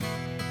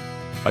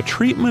a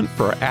treatment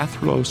for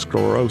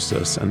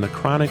atherosclerosis and the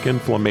chronic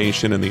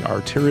inflammation in the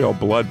arterial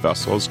blood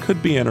vessels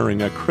could be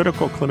entering a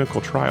critical clinical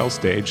trial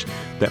stage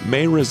that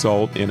may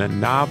result in a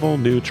novel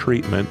new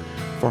treatment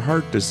for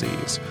heart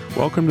disease.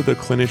 Welcome to the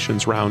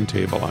Clinicians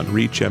Roundtable on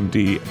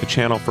ReachMD, the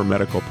channel for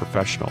medical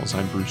professionals.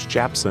 I'm Bruce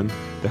Japsen,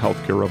 the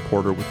healthcare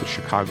reporter with the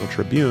Chicago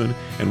Tribune,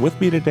 and with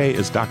me today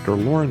is Dr.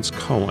 Lawrence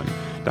Cohen.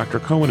 Dr.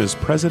 Cohen is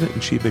President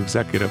and Chief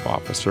Executive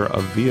Officer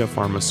of VIA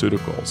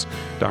Pharmaceuticals.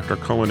 Dr.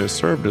 Cohen has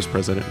served as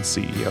President and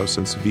CEO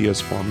since VIA's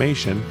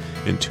formation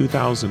in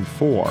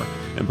 2004,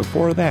 and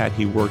before that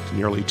he worked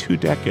nearly 2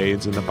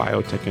 decades in the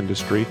biotech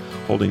industry,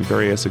 holding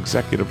various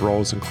executive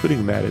roles,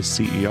 including that as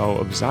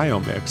CEO of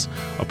Xiomix,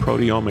 a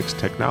proteomics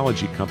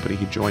technology company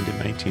he joined in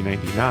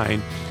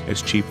 1999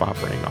 as Chief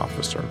Operating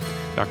Officer.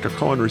 Dr.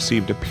 Cohen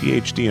received a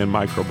PhD in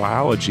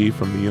microbiology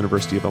from the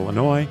University of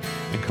Illinois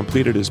and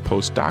completed his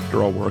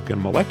postdoctoral work in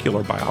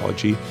molecular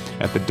biology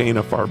at the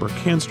Dana-Farber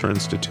Cancer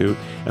Institute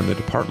and the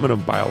Department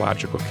of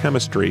Biological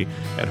Chemistry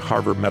at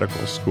Harvard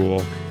Medical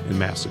School in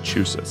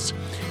Massachusetts.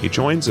 He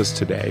joins us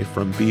today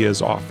from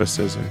VIA's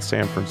offices in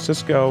San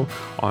Francisco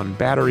on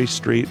Battery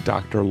Street.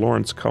 Dr.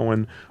 Lawrence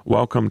Cohen,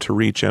 welcome to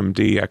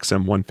ReachMD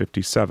XM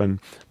 157,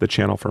 the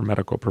channel for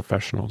medical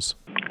professionals.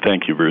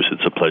 Thank you, Bruce.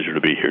 It's a pleasure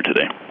to be here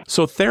today.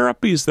 So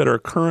therapies that are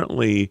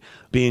currently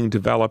being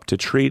developed to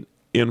treat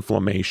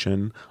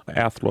inflammation,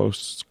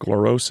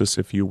 atherosclerosis,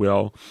 if you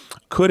will,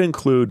 could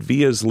include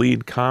VIA's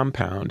lead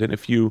compound. And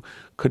if you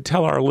could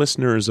tell our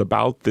listeners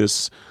about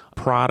this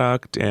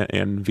product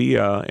and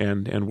VIA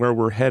and where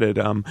we're headed,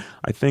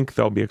 I think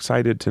they'll be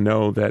excited to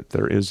know that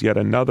there is yet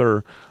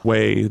another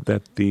way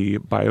that the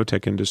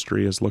biotech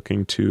industry is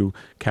looking to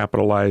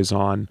capitalize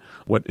on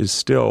what is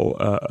still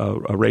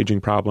a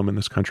raging problem in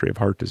this country of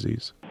heart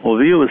disease. Well,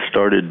 VIA was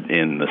started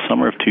in the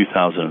summer of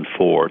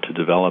 2004 to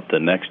develop the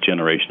next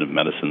generation of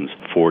medicines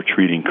for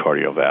treating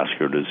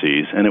cardiovascular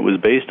disease, and it was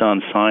based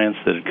on science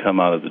that had come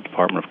out of the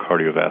Department of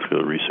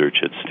Cardiovascular Research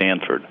at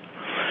Stanford.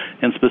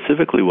 And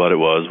specifically what it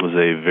was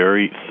a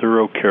very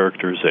thorough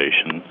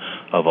characterization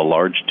of a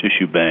large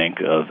tissue bank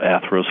of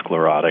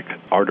atherosclerotic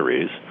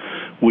arteries,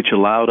 which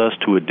allowed us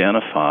to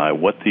identify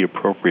what the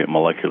appropriate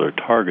molecular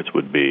targets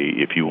would be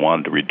if you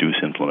wanted to reduce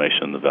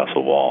inflammation in the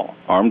vessel wall.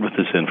 Armed with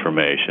this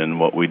information,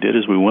 what we did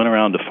is we went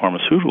around to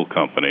pharmaceutical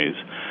companies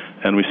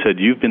and we said,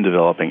 you've been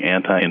developing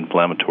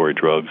anti-inflammatory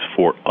drugs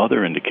for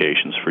other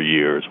indications for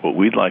years. What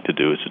we'd like to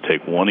do is to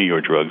take one of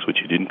your drugs, which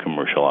you didn't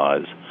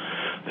commercialize,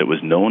 that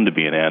was known to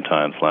be an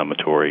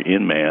anti-inflammatory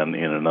in man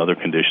in another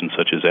condition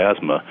such as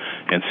asthma,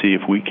 and see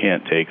if we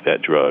can't take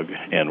that drug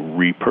and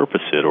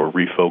repurpose it or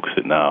refocus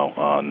it now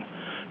on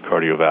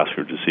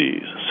cardiovascular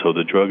disease. So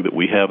the drug that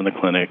we have in the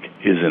clinic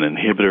is an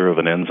inhibitor of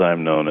an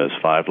enzyme known as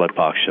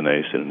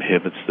 5-lipoxygenase. It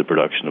inhibits the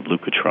production of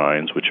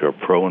leukotrienes, which are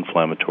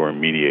pro-inflammatory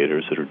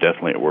mediators that are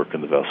definitely at work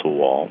in the vessel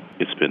wall.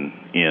 It's been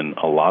in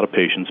a lot of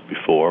patients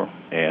before,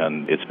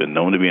 and it's been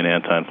known to be an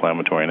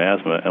anti-inflammatory in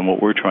asthma. And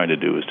what we're trying to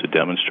do is to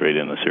demonstrate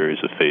in a series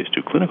of phase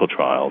 2 clinical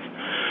trials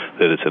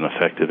that it's an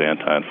effective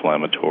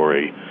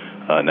anti-inflammatory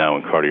now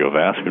in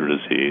cardiovascular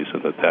disease,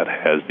 and that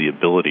has the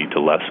ability to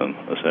lessen,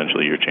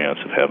 essentially, your chance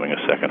of having a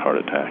second heart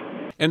attack.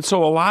 And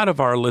so a lot of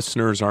our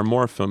listeners are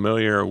more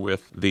familiar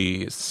with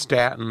the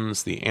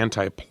statins, the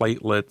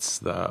antiplatelets,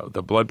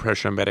 the blood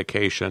pressure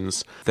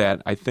medications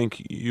that I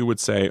think you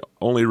would say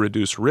only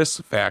reduce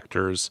risk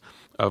factors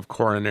of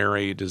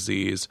coronary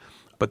disease,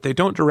 but they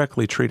don't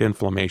directly treat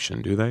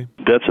inflammation, do they?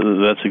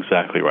 That's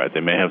exactly right.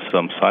 They may have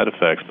some side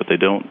effects, but they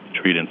don't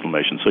treat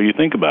inflammation. So you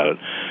think about it,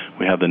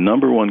 we have the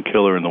number one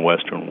killer in the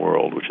Western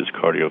world, which is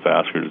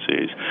cardiovascular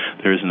disease.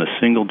 There isn't a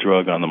single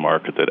drug on the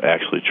market that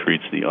actually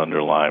treats the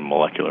underlying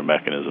molecular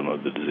mechanism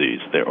of the disease.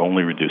 They're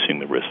only reducing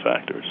the risk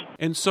factors.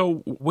 And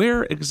so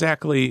where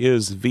exactly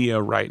is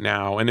VIA right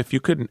now? And if you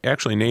could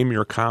actually name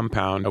your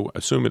compound, I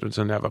assume it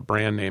doesn't have a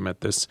brand name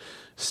at this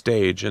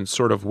stage, and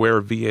sort of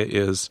where VIA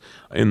is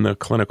in the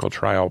clinical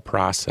trial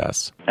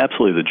process.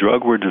 Absolutely. The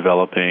drug we're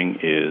developing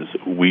is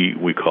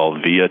we call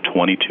VIA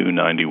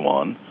 2291.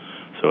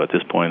 So at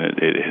this point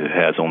it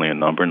has only a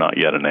number, not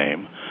yet a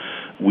name.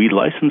 We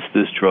licensed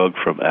this drug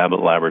from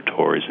Abbott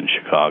Laboratories in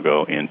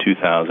Chicago in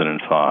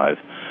 2005.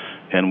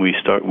 And we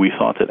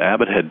thought that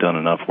Abbott had done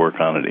enough work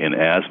on it in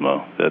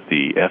asthma that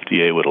the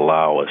FDA would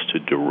allow us to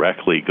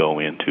directly go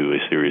into a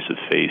series of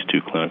phase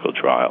 2 clinical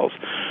trials.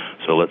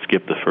 So let's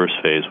skip the first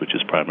phase, which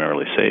is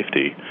primarily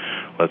safety.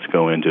 Let's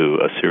go into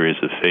a series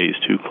of phase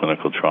 2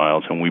 clinical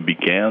trials, and we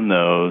began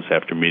those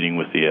after meeting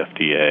with the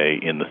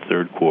FDA in the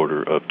third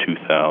quarter of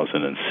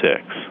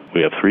 2006.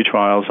 We have 3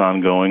 trials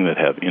ongoing that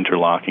have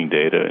interlocking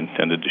data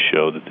intended to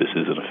show that this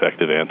is an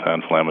effective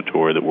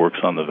anti-inflammatory that works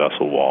on the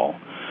vessel wall.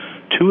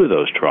 2 of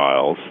those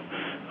trials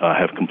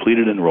have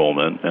completed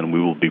enrollment, and we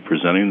will be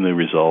presenting the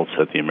results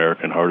at the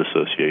American Heart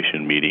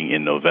Association meeting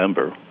in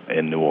November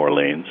in New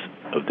Orleans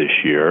of this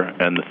this year,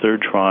 and the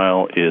third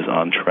trial is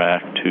on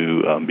track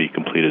to be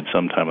completed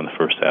sometime in the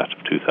first half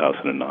of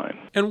 2009.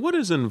 And what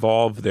is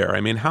involved there? I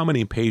mean, how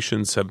many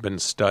patients have been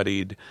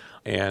studied?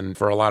 And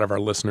for a lot of our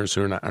listeners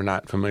who are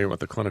not familiar with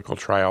the clinical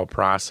trial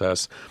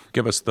process,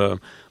 give us the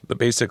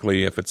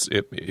basically,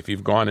 if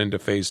you've gone into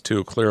phase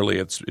 2, clearly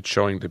it's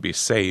showing to be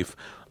safe.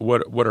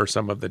 What are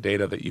some of the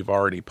data that you've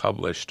already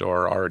published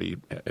or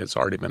it's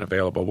already been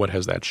available? What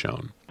has that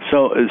shown?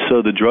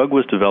 So the drug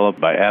was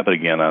developed by Abbott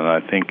again, and I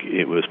think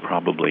it was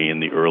probably in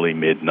the early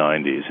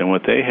mid-90s. And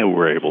what they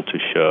were able to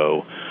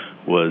show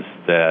was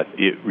that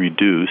it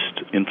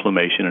reduced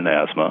inflammation and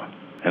asthma,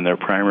 and their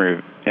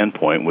primary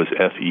endpoint was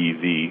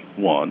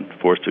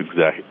FEV1, forced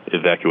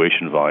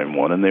evacuation volume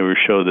 1, and they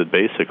showed that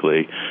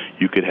basically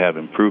you could have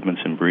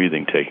improvements in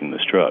breathing taking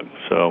this drug.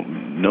 So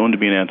known to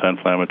be an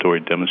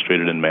anti-inflammatory,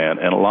 demonstrated in man,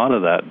 and a lot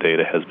of that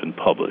data has been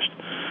published.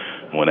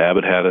 When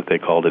Abbott had it, they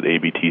called it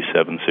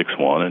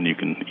ABT761, and you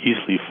can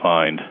easily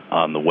find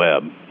on the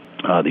web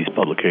these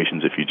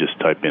publications if you just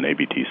type in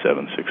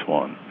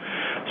ABT761.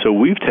 So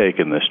we've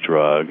taken this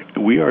drug.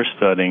 We are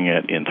studying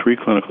it in 3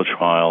 clinical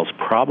trials,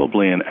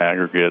 probably an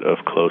aggregate of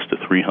close to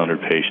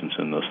 300 patients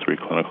in those 3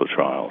 clinical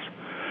trials.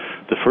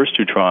 The first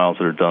 2 trials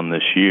that are done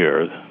this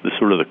year,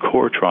 the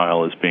core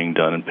trial is being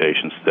done in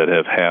patients that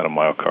have had a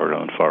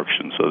myocardial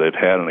infarction, so they've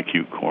had an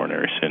acute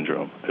coronary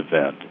syndrome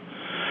event.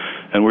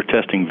 And we're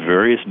testing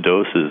various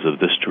doses of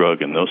this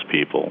drug in those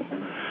people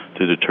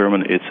to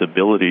determine its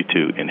ability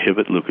to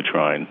inhibit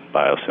leukotriene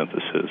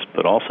biosynthesis,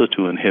 but also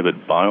to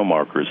inhibit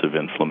biomarkers of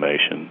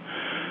inflammation,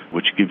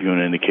 which give you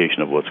an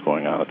indication of what's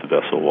going on at the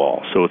vessel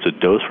wall. So it's a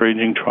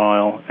dose-ranging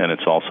trial, and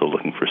it's also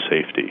looking for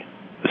safety.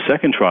 The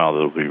second trial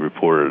that will be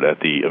reported at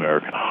the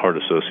American Heart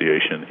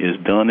Association is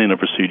done in a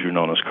procedure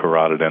known as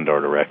carotid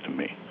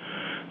endarterectomy.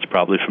 It's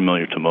probably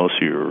familiar to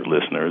most of your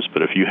listeners,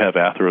 but if you have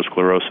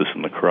atherosclerosis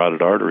in the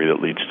carotid artery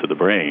that leads to the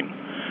brain,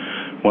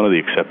 one of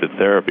the accepted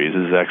therapies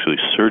is actually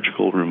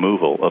surgical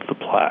removal of the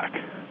plaque.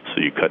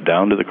 So you cut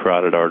down to the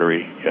carotid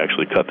artery, you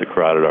actually cut the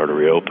carotid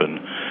artery open,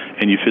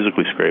 and you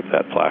physically scrape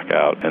that plaque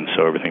out and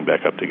sew everything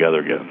back up together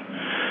again.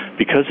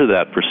 Because of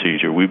that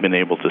procedure, we've been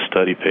able to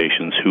study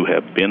patients who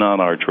have been on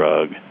our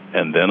drug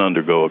and then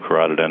undergo a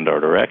carotid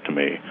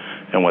endarterectomy.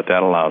 And what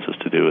that allows us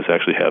to do is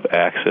actually have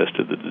access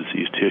to the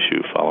diseased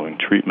tissue following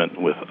treatment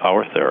with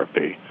our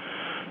therapy.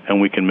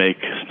 And we can make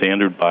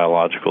standard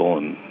biological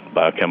and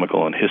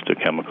biochemical and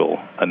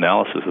histochemical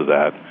analysis of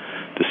that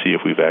to see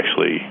if we've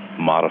actually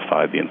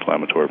modified the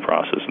inflammatory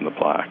process in the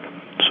plaque.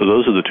 So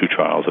those are the 2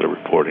 trials that are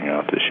reporting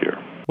out this year.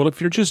 Well,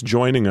 if you're just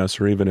joining us,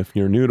 or even if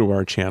you're new to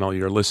our channel,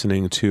 you're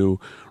listening to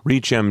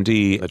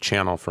ReachMD, a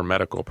channel for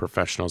medical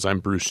professionals. I'm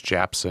Bruce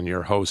Japsen,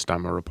 your host.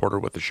 I'm a reporter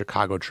with the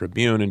Chicago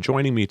Tribune, and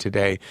joining me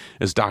today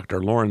is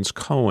Dr. Lawrence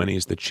Cohen.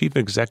 He's the Chief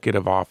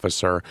Executive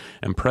Officer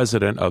and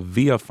President of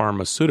VIA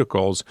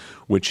Pharmaceuticals,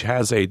 which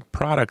has a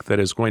product that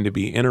is going to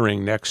be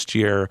entering next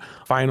year,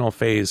 final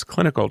phase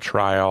clinical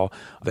trial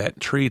that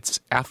treats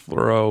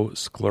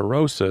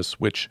atherosclerosis,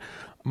 which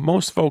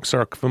most folks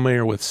are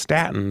familiar with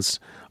statins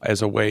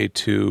as a way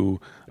to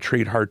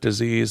treat heart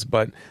disease,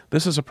 but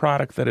this is a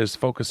product that is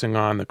focusing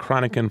on the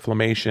chronic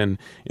inflammation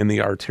in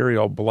the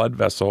arterial blood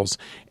vessels.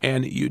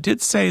 And you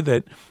did say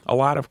that a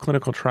lot of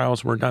clinical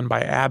trials were done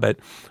by Abbott,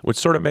 which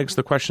sort of begs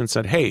the question,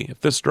 said, hey,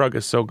 if this drug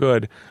is so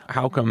good,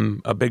 how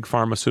come a big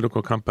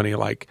pharmaceutical company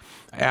like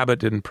Abbott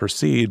didn't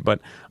proceed?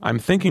 But I'm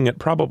thinking it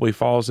probably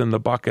falls in the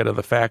bucket of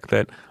the fact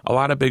that a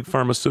lot of big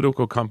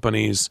pharmaceutical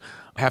companies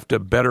have to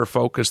better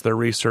focus their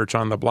research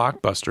on the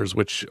blockbusters,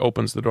 which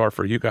opens the door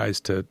for you guys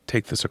to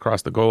take this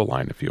across the goal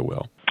line, if you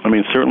will. I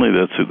mean, certainly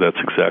that's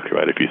exactly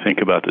right. If you think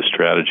about the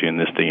strategy in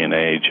this day and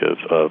age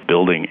of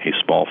building a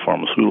small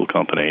pharmaceutical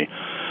company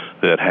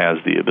that has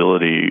the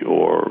ability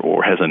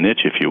or has a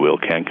niche, if you will,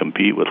 can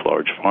compete with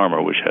large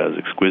pharma, which has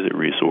exquisite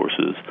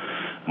resources,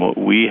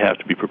 we have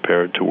to be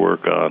prepared to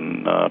work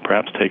on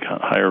perhaps take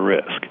higher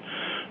risk.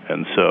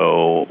 And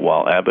so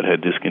while Abbott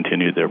had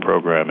discontinued their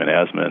program in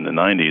asthma in the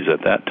 90s,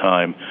 at that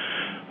time,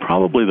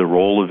 probably the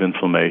role of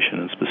inflammation,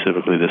 and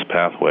specifically this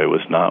pathway,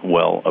 was not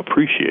well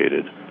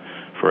appreciated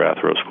for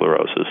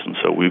atherosclerosis. And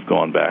so we've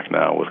gone back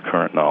now with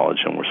current knowledge,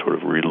 and we're sort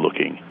of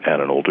re-looking at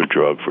an older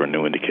drug for a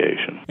new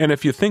indication. And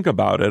if you think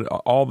about it,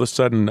 all of a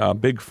sudden,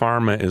 Big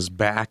Pharma is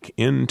back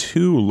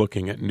into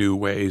looking at new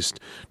ways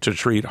to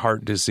treat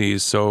heart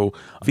disease. So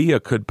VIA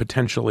could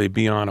potentially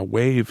be on a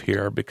wave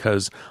here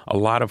because a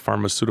lot of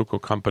pharmaceutical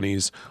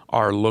companies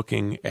are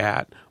looking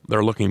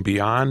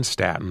beyond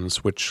statins,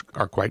 which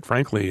are quite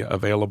frankly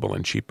available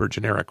in cheaper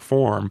generic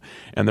form,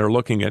 and they're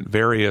looking at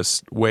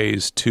various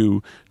ways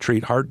to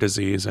treat heart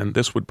disease, and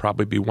this would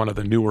probably be one of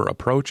the newer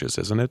approaches,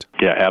 isn't it?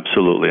 Yeah,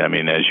 absolutely. I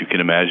mean, as you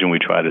can imagine, we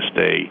try to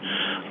stay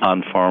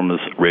on pharma's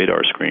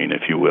radar screen,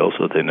 if you will,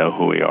 so that they know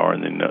who we are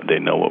and they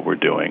know what we're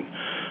doing.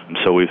 And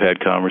so we've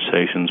had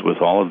conversations with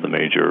all of the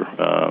major,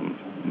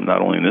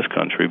 not only in this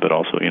country, but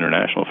also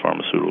international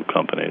pharmaceutical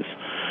companies.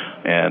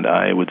 And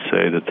I would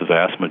say that the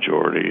vast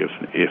majority,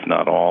 if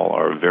not all,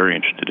 are very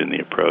interested in the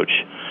approach,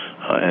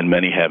 and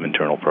many have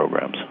internal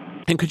programs.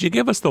 And could you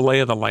give us the lay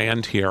of the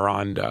land here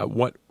on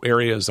what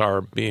areas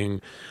are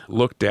being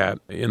looked at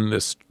in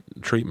this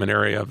treatment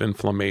area of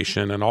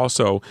inflammation? And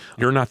also,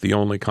 you're not the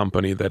only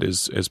company that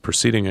is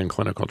proceeding in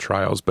clinical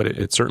trials, but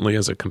it certainly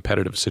is a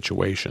competitive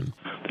situation.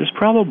 There's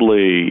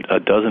probably a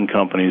dozen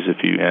companies,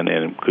 and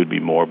it could be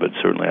more, but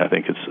certainly I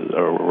think it's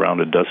around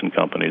a dozen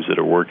companies that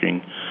are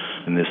working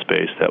in this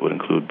space. That would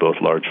include both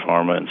large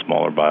pharma and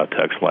smaller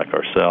biotechs like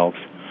ourselves.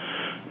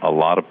 A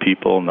lot of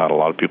people, not a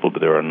lot of people, but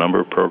there are a number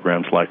of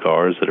programs like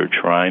ours that are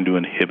trying to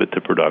inhibit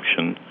the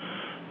production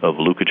of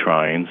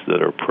leukotrienes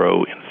that are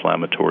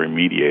pro-inflammatory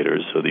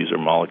mediators. So these are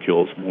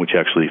molecules which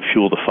actually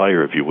fuel the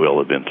fire, if you will,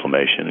 of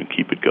inflammation and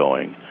keep it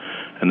going.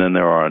 And then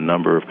there are a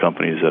number of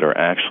companies that are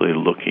actually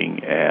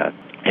looking at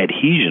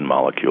adhesion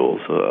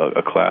molecules,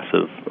 a class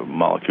of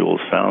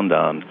molecules found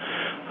on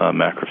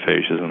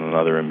macrophages and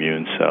other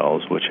immune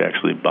cells, which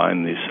actually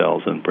bind these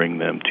cells and bring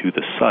them to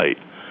the site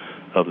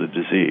of the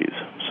disease.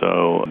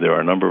 So there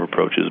are a number of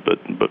approaches, but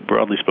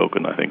broadly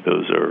spoken, I think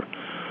those are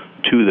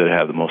two that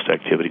have the most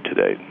activity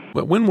today.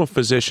 But when will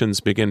physicians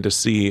begin to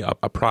see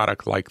a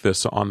product like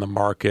this on the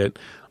market,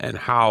 and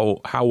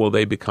how will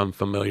they become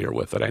familiar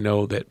with it? I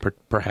know that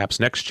perhaps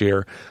next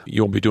year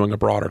you'll be doing a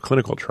broader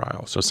clinical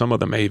trial, so some of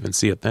them may even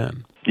see it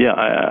then. Yeah,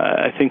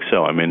 I think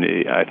so. I mean,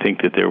 I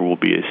think that there will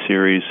be a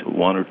series,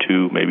 1 or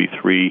 2, maybe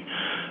 3,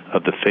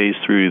 of the phase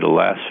 3, the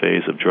last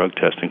phase of drug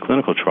testing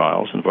clinical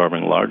trials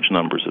involving large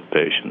numbers of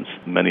patients,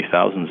 many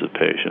thousands of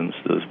patients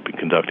that have been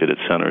conducted at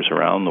centers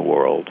around the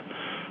world.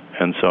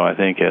 And so I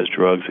think as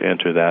drugs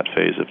enter that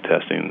phase of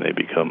testing, they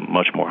become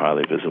much more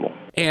highly visible.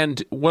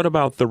 And what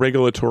about the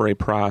regulatory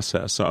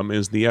process?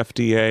 Is the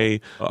FDA,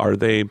 are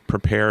they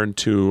prepared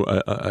to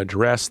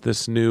address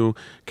this new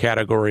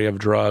category of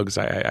drugs?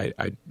 I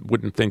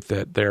wouldn't think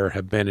that there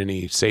have been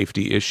any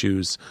safety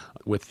issues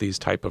with these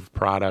type of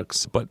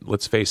products, but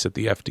let's face it,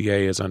 the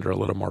FDA is under a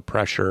little more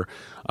pressure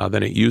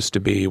than it used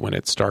to be when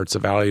it starts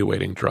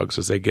evaluating drugs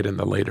as they get in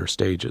the later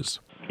stages.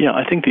 Yeah,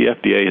 I think the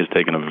FDA has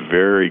taken a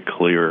very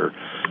clear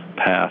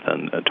path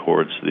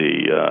towards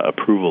the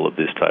approval of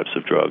these types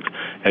of drugs.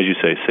 As you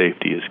say,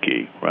 safety is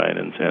key, right?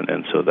 And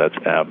so that's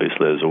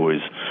obviously, there's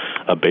always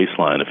a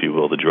baseline, if you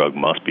will. The drug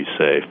must be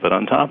safe. But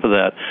on top of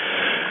that,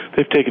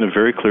 they've taken a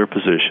very clear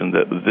position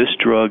that this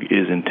drug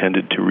is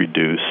intended to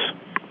reduce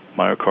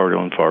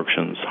myocardial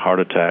infarctions, heart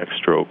attack,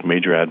 stroke,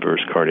 major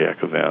adverse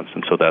cardiac events,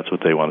 and so that's what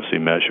they want to see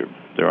measured.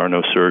 There are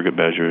no surrogate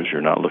measures.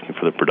 You're not looking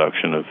for the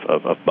production of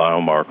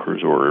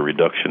biomarkers or a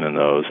reduction in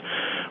those.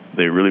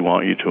 They really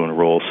want you to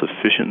enroll a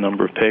sufficient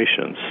number of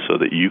patients so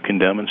that you can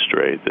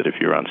demonstrate that if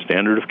you're on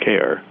standard of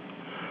care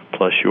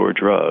plus your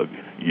drug,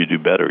 you do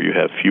better. You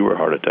have fewer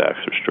heart attacks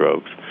or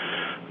strokes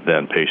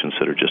than patients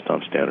that are just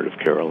on standard of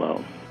care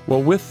alone.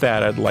 Well, with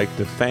that, I'd like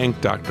to thank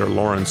Dr.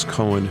 Lawrence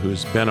Cohen,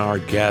 who's been our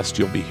guest.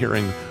 You'll be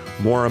hearing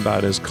more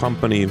about his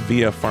company,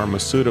 Via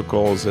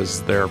Pharmaceuticals,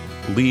 as their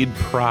lead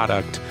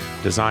product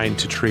designed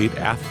to treat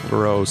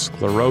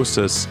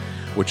atherosclerosis,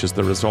 which is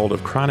the result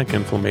of chronic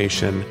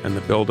inflammation and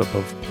the buildup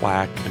of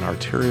plaque in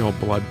arterial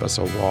blood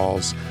vessel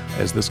walls,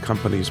 as this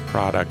company's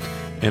product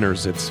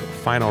enters its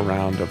final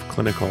round of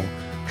clinical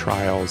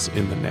trials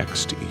in the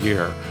next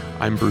year.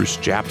 I'm Bruce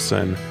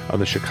Japsen of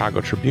the Chicago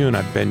Tribune.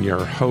 I've been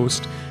your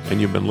host, and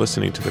you've been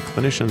listening to the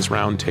Clinicians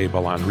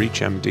Roundtable on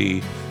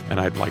ReachMD, and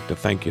I'd like to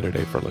thank you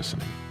today for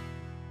listening.